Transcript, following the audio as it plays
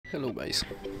Hello guys,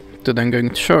 today I'm going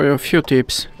to show you a few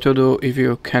tips to do if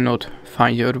you cannot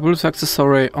find your Bluetooth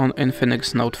accessory on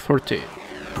Infinix Note 40.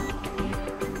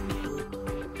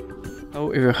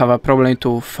 So if you have a problem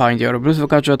to find your Bluetooth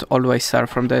gadget, always start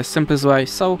from the simplest way,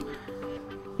 so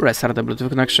restart the Bluetooth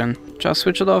connection, just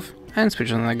switch it off and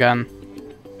switch it on again.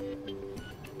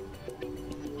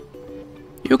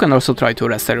 You can also try to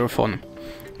restart your phone.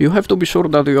 You have to be sure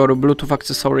that your Bluetooth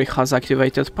accessory has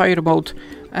activated pair mode,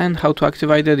 and how to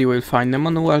activate it you will find the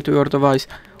manual to your device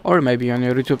or maybe on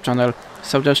your YouTube channel,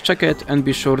 so just check it and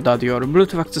be sure that your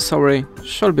Bluetooth accessory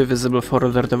should be visible for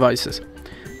other devices.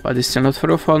 But it's still not for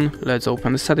your phone, let's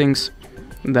open the settings,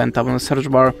 then tap on the search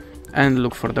bar and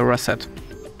look for the reset.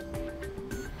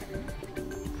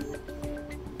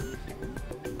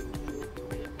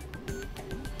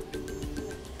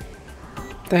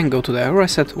 Then go to the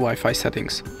Reset Wi-Fi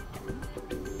settings.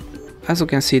 As you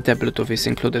can see, the Bluetooth is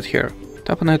included here.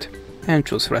 Tap on it and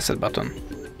choose Reset button.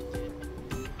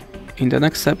 In the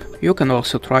next step, you can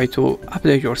also try to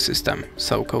update your system,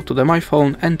 so go to the My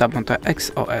Phone and tap on the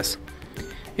XOS.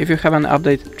 If you have an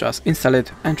update, just install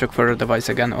it and check for your device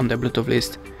again on the Bluetooth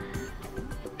list.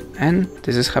 And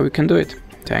this is how you can do it.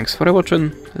 Thanks for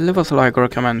watching, leave us a like or a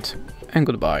comment, and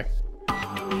goodbye.